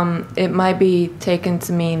 because it might be taken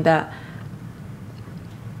to mean that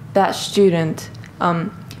that student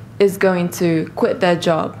is going to quit their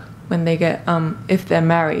job when they get, if they're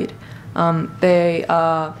married. They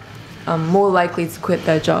are more likely to quit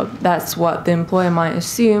their job. That's what the employer might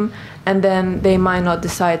assume, and then they might not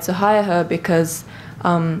decide to hire her because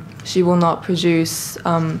she will not produce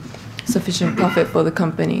sufficient profit for the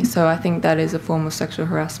company. So I think that is a form of sexual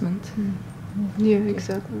harassment. Yeah,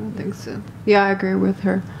 exactly. I think so. Yeah, I agree with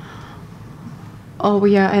her. Oh,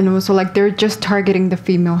 yeah, and also like they're just targeting the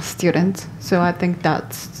female students. So I think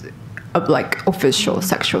that's like official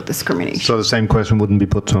sexual discrimination. So the same question wouldn't be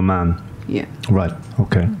put to a man? Yeah. Right,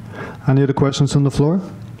 okay. Any other questions on the floor?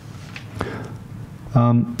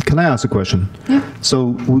 Can I ask a question? Yeah.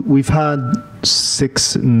 So we've had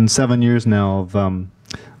 6 and 7 years now of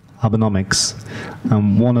Abenomics.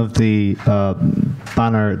 One of the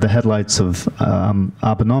the headlights of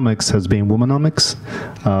Abenomics has been womanomics.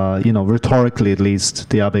 Rhetorically at least,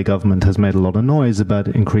 the Abe government has made a lot of noise about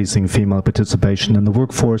increasing female participation in the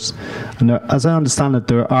workforce. And there, as I understand it,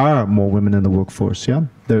 there are more women in the workforce, yeah?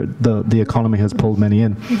 The economy has pulled many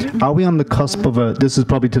in. Are we on the cusp of this is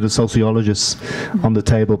probably to the sociologists on the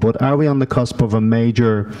table, but are we on the cusp of a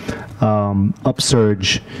major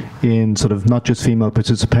upsurge in sort of not just female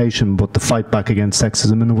participation, but the fight back against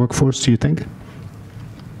sexism in the workforce, do you think?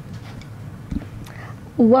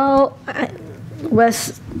 Well, I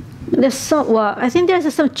think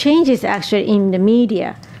there's some changes actually in the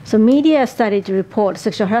media. So media started to report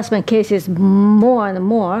sexual harassment cases more and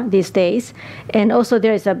more these days, and also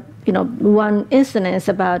there is one incident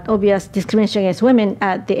about obvious discrimination against women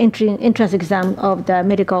at the entrance exam of the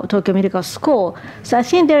Tokyo Medical School. So I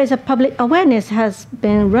think there is a public awareness has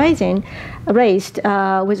been raised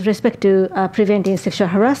with respect to preventing sexual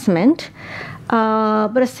harassment. But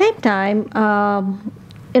at the same time,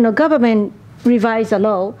 government revised a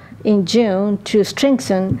law in June to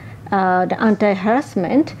strengthen the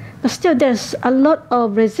anti-harassment, but still there's a lot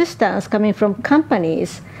of resistance coming from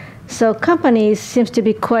companies. So companies seems to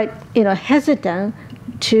be quite, hesitant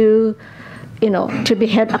to be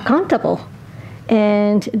held accountable.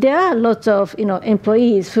 And there are lots of,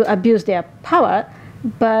 employees who abuse their power,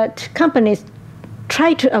 but companies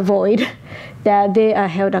try to avoid that they are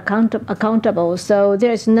held accountable. So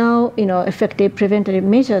there is no, effective preventative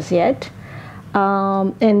measures yet.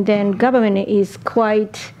 And then government is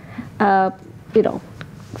quite,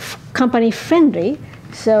 company friendly.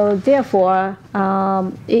 So therefore,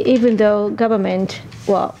 even though government,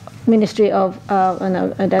 Ministry of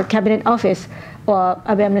the Cabinet Office or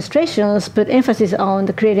Abe administrations put emphasis on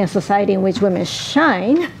the creating a society in which women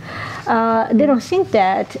shine, they don't think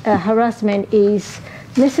that harassment is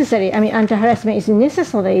necessary. I mean, anti-harassment is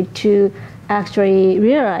necessary to actually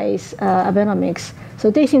realize Abenomics. So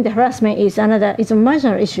they think the harassment is a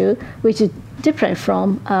marginal issue, which is different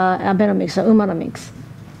from Abenomics or Womanomics.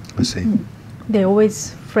 I see. They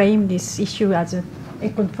always frame this issue as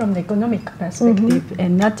from the economic perspective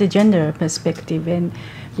and not the gender perspective. And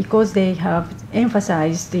because they have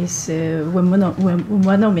emphasized this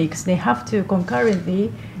womanomics, they have to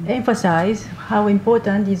concurrently emphasize how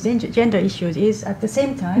important these gender issues is at the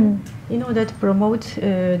same time in order to promote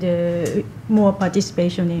the more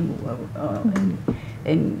participation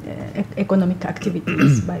in economic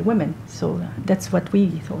activities by women. So that's what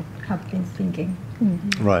we have been thinking.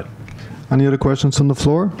 Right. Any other questions on the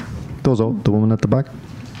floor? The woman at the back.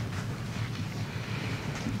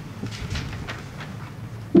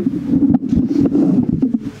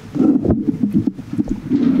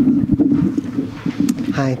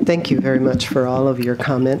 Hi, thank you very much for all of your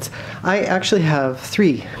comments. I actually have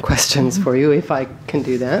 3 questions for you, if I can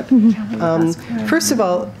do that. First of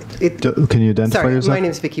all, Can you identify Sorry, yourself? my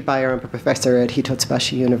name is Vicky Bayer. I'm a professor at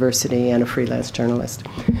Hitotsubashi University and a freelance journalist.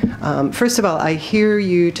 First of all, I hear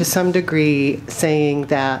you to some degree saying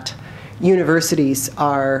that universities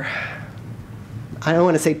are, I don't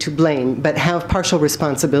want to say to blame, but have partial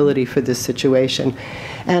responsibility for this situation.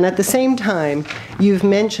 And at the same time, you've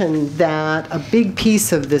mentioned that a big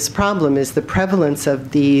piece of this problem is the prevalence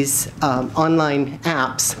of these online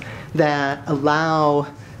apps that allow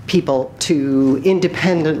people to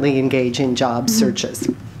independently engage in job searches.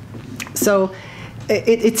 So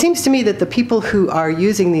it seems to me that the people who are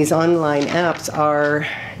using these online apps are,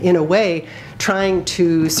 in a way, trying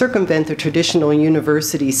to circumvent the traditional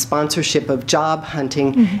university sponsorship of job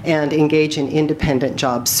hunting and engage in independent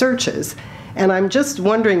job searches. And I'm just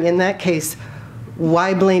wondering, in that case,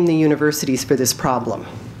 why blame the universities for this problem?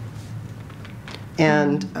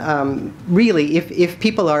 And really, if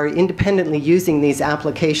people are independently using these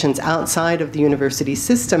applications outside of the university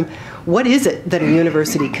system, what is it that a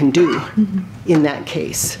university can do in that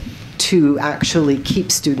case to actually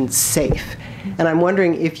keep students safe? And I'm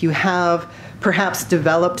wondering if you have perhaps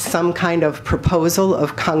developed some kind of proposal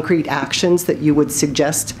of concrete actions that you would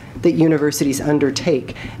suggest that universities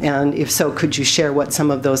undertake. And if so, could you share what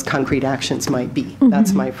some of those concrete actions might be?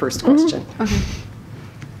 That's my first question.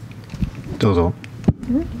 Dozo.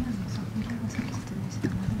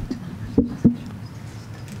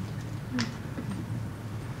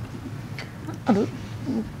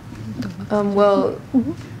 Well,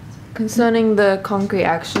 concerning the concrete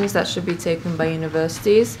actions that should be taken by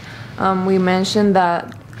universities, we mentioned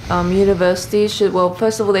that universities should, well,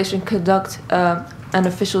 first of all, they should conduct an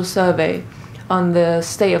official survey on the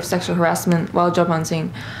state of sexual harassment while job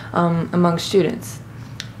hunting among students,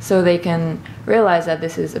 so they can realize that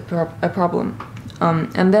this is a problem.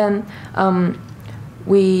 And then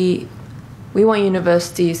we want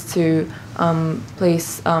universities to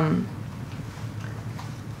place, what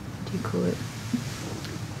do you call it?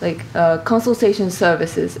 Like consultation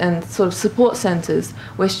services and sort of support centers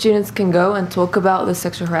where students can go and talk about the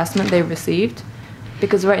sexual harassment they received,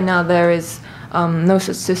 because right now there is no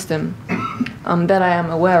such system that I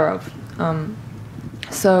am aware of.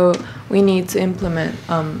 So we need to implement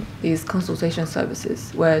these consultation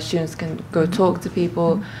services where students can go talk to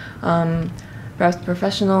people, perhaps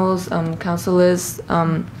professionals, counselors,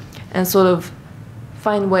 and sort of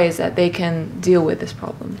find ways that they can deal with this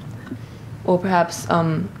problem. Or perhaps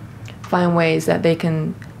find ways that they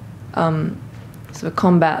can sort of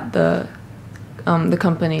combat the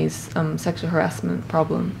company's sexual harassment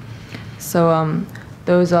problem. So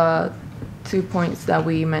those are 2 points that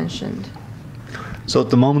we mentioned. So at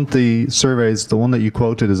the moment, the surveys, the one that you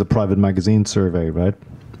quoted is a private magazine survey, right?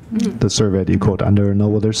 The survey that you quote, and there are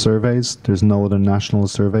no other surveys? There's no other national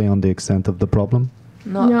survey on the extent of the problem?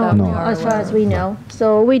 No, as far as we know.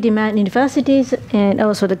 So we demand universities and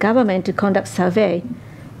also the government to conduct survey.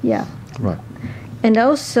 Yeah. Right. And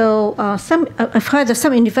also, I've heard that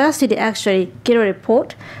some university actually get a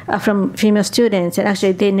report from female students, and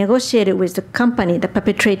actually they negotiated with the company, the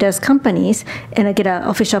perpetrators' companies, and get an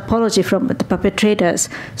official apology from the perpetrators.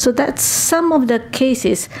 So that's some of the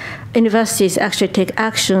cases universities actually take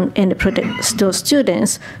action and protect those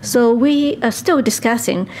students. So we are still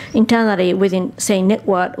discussing internally within, say,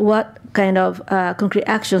 network, what kind of concrete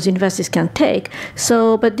actions universities can take.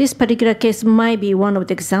 So, but this particular case might be one of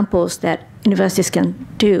the examples that universities can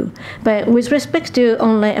do. But with respect to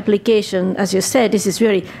online application, as you said, this is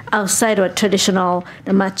really outside of traditional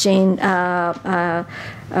matching,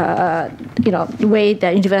 way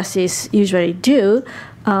that universities usually do.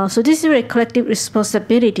 So this is a collective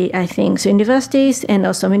responsibility, I think. So universities and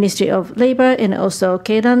also Ministry of Labor and also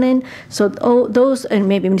Keidanren, so all those, and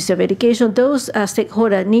maybe Ministry of Education, those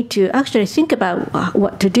stakeholders need to actually think about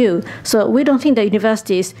what to do. So we don't think that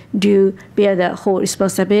universities do bear the whole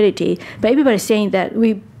responsibility, but everybody's saying that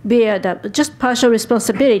we bear the just partial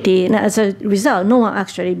responsibility, and as a result, no one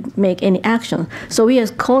actually make any action. So we are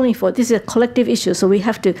calling for, this is a collective issue, so we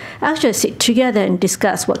have to actually sit together and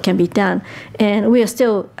discuss what can be done. And we are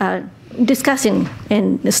still discussing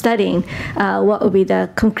and studying what would be the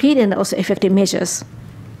concrete and also effective measures.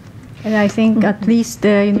 And I think at least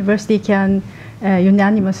the university can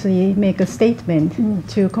unanimously make a statement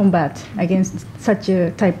to combat against such a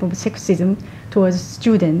type of sexism towards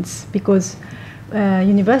students, because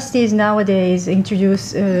universities nowadays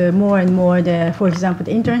introduce more and more, for example,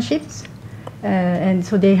 the internships, and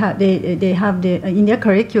so they have in their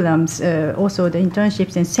curriculums also the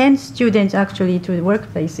internships, and send students actually to the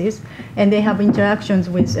workplaces, and they have interactions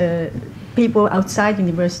with people outside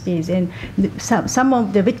universities, and some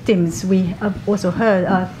of the victims we have also heard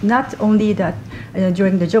are not only that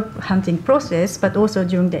during the job hunting process, but also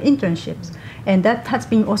during the internships, and that has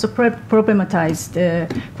been also problematized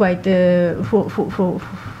quite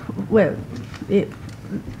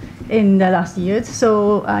in the last years.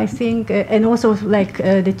 So I think, and also like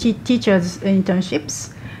the teachers'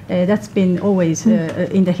 internships. That's been always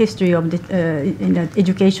in the history of in the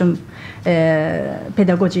education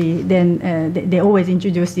pedagogy. Then they always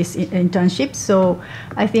introduce this internships. So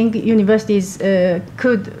I think universities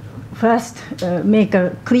could first make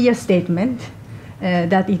a clear statement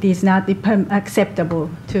that it is not acceptable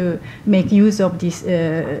to make use of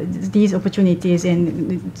these opportunities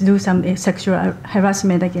and do some sexual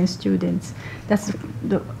harassment against students. That's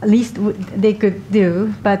the least they could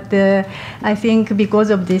do. But I think because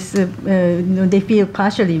of this, they feel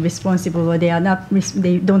partially responsible, or they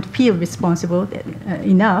don't feel responsible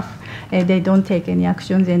enough. They don't take any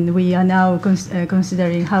actions, and we are now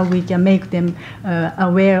considering how we can make them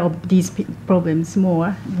aware of these problems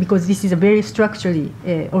more, because this is a very structurally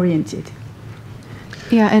oriented.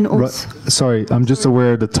 Yeah, and also... Sorry, I'm just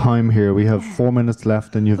aware of the time here. We have 4 minutes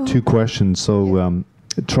left, and you have 2 questions, so...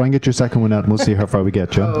 try and get your second one out, and we'll see how far we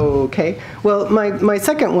get, Joe. Okay. Well, my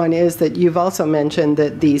second one is that you've also mentioned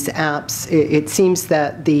that these apps, it seems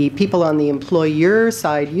that the people on the employer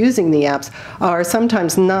side using the apps are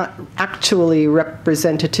sometimes not actually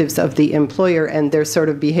representatives of the employer, and they're sort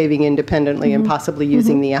of behaving independently and possibly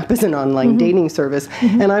using the app as an online dating service.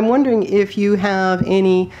 And I'm wondering if you have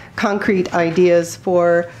any concrete ideas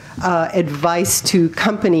for advice to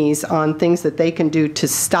companies on things that they can do to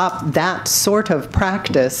stop that sort of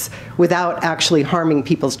practice without actually harming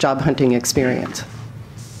people's job hunting experience.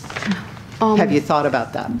 Have you thought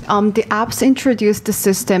about that? The apps introduced the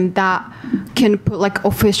system that can put like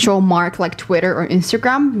official mark like Twitter or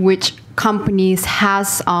Instagram, which companies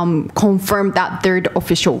has confirmed that they're the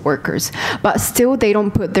official workers, but still they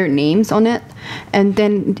don't put their names on it, and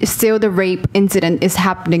then still the rape incident is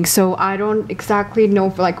happening. So I don't exactly know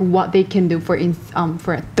for like what they can do for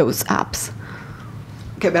those apps.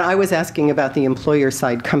 Okay, but I was asking about the employer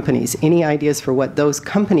side companies. Any ideas for what those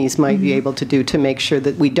companies might be able to do to make sure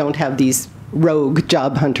that we don't have these rogue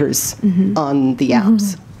job hunters on the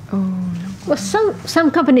apps? Well,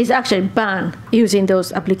 some companies actually ban using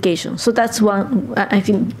those applications. So that's one, I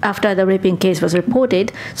think, after the raping case was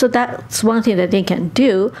reported. So that's one thing that they can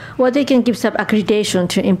do. Or they can give some accreditation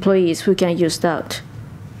to employees who can use that.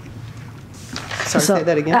 Sorry, say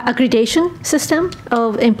that again. Accreditation system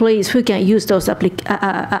of employees who can use those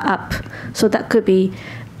app. So that could be,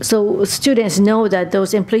 so students know that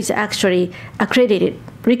those employees are actually accredited,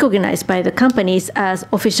 recognized by the companies as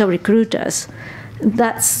official recruiters.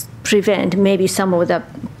 That's prevent maybe some of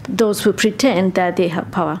those who pretend that they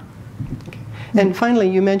have power. And finally,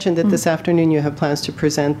 you mentioned that this afternoon you have plans to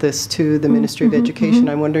present this to the Ministry of Education.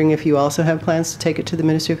 I'm wondering if you also have plans to take it to the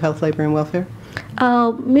Ministry of Health, Labor and Welfare?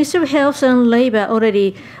 Ministry of Health and Labor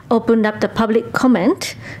already opened up the public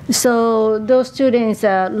comment. So those students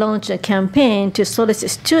launched a campaign to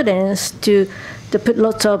solicit students to put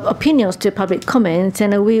lots of opinions to public comments,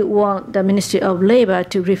 and we want the Ministry of Labor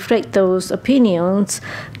to reflect those opinions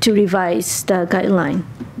to revise the guideline.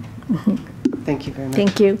 Thank you very much.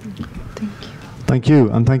 Thank you. Thank you,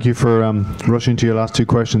 and thank you for rushing to your last 2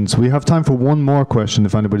 questions. We have time for one more question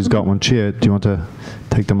if anybody's got one. Chia, do you want to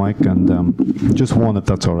take the mic? And just one, if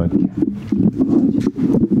that's all right.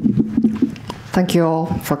 Thank you all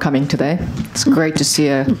for coming today. It's great to see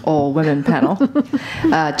an all-women panel.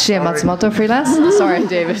 Chia Matsumoto, freelance. Sorry,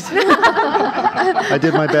 David. I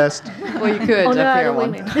did my best. Well, you could appear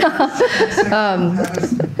one.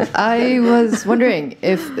 I was wondering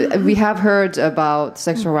if we have heard about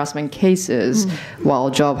sexual harassment cases while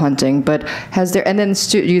job hunting, but has there? And then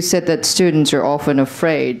you said that students are often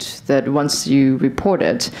afraid that once you report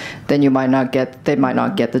it, then they might not get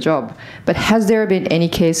the job. But has there been any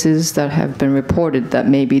cases that have been reported that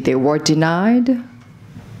maybe they were denied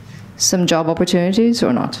some job opportunities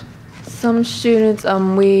or not? Some students,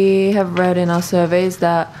 we have read in our surveys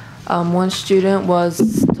that one student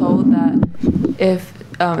was told that if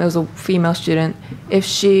it was a female student, if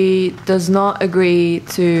she does not agree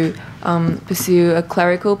to pursue a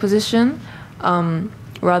clerical position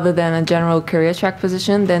rather than a general career track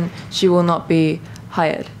position, then she will not be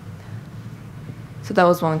hired. So that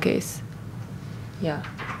was one case, yeah,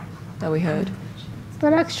 that we heard.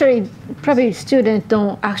 But actually, probably students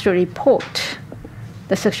don't actually report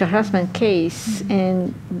the sexual harassment case,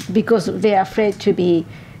 and because they are afraid to be,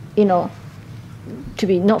 to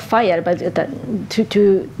be not fired, but that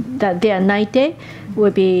they are knighted.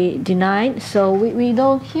 will be denied. So we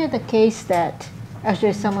don't hear the case that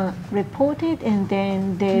actually someone reported and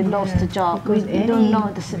then they lost the job. We don't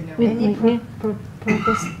know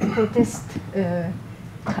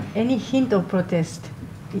any hint of protest,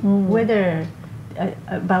 whether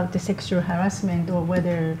about the sexual harassment or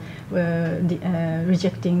whether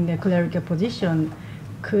rejecting the clerical position,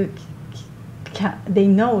 they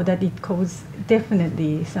know that it causes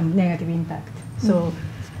definitely some negative impact. So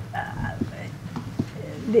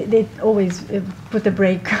they always put a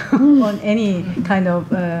brake on any kind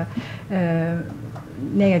of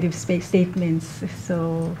negative statements.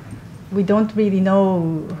 So we don't really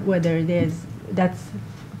know whether that's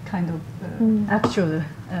kind of actual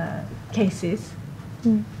cases.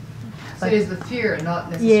 So it is the fear, not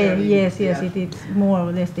necessarily. Yes, it is more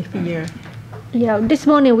or less the fear. Yeah, this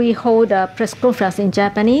morning we hold a press conference in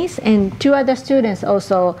Japanese, and 2 other students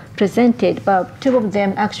also presented, but 2 of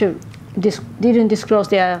them actually didn't disclose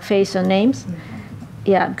their face or names.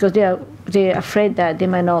 Yeah, because they're afraid that they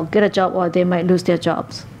might not get a job or they might lose their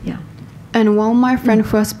jobs. Yeah. And one of my friend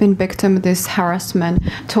who has been victim of this harassment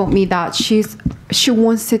told me that she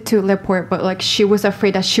wanted to report, but like she was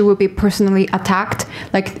afraid that she would be personally attacked,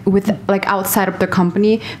 like outside of the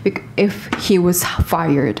company, if he was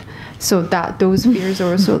fired. So that those fears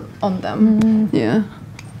are also on them. Yeah.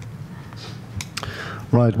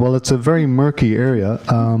 Right. Well, it's a very murky area,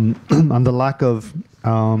 and the lack of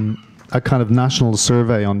a kind of national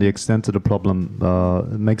survey on the extent of the problem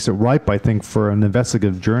makes it ripe, I think, for an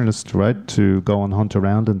investigative journalist, right, to go and hunt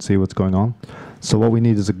around and see what's going on. So what we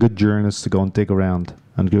need is a good journalist to go and dig around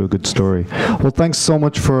and do a good story. Well, thanks so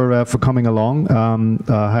much for coming along,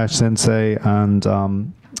 Hayashi Sensei and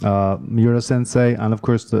Miura Sensei, and of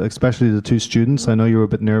course especially the 2 students. I know you were a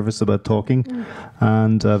bit nervous about talking,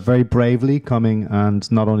 and very bravely coming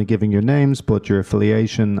and not only giving your names but your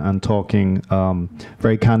affiliation and talking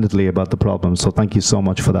very candidly about the problem. So thank you so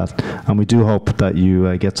much for that, and we do hope that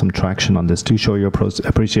you get some traction on this. Do show your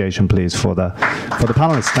appreciation, please, for the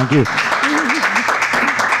panelists. Thank you.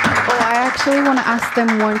 I actually want to ask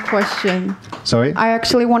them one question. Sorry? I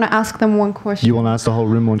actually want to ask them one question. You want to ask the whole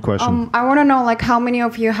room one question? I want to know, like, how many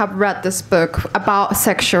of you have read this book about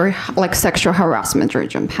sexual harassment or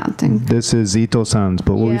jump hunting? This is Ito-san's,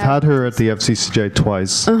 but we've had her at the FCCJ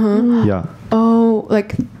twice. Yeah. Oh,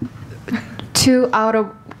 like 2 out of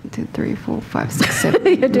 2, 3, 4, 5, 6, 7,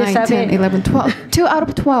 8, 9, 10, 11, 12. 2 out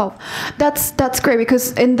of 12. That's great,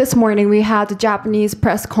 because in this morning we had a Japanese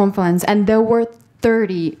press conference and there were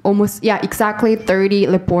 30, exactly 30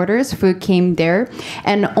 reporters who came there,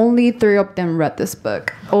 and only 3 of them read this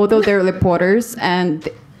book. Although they're reporters, and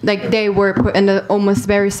like they were put in an almost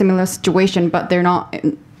very similar situation, but they're not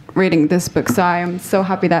reading this book. So I am so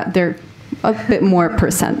happy that they're a bit more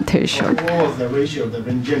percentage. What was the ratio of the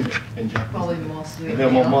gender in Japan? Probably mostly.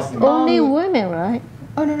 Only women, right?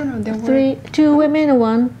 Oh no, there were 2 women and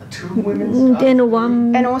 1. 2 women. And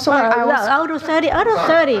 1. And also, out of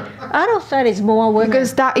 30 is more women.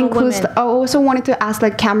 Because that includes. I also wanted to ask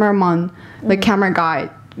like cameraman, like camera guy,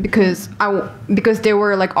 because they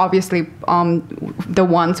were like obviously the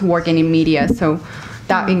ones working in media, so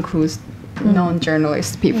that includes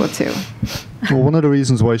non-journalist people too. Well, one of the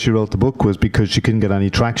reasons why she wrote the book was because she couldn't get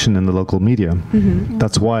any traction in the local media.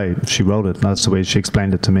 That's why she wrote it. That's the way she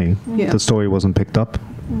explained it to me. The story wasn't picked up.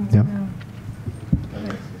 Yeah.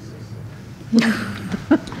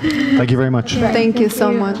 Thank you very much. Thank you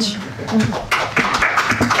so much.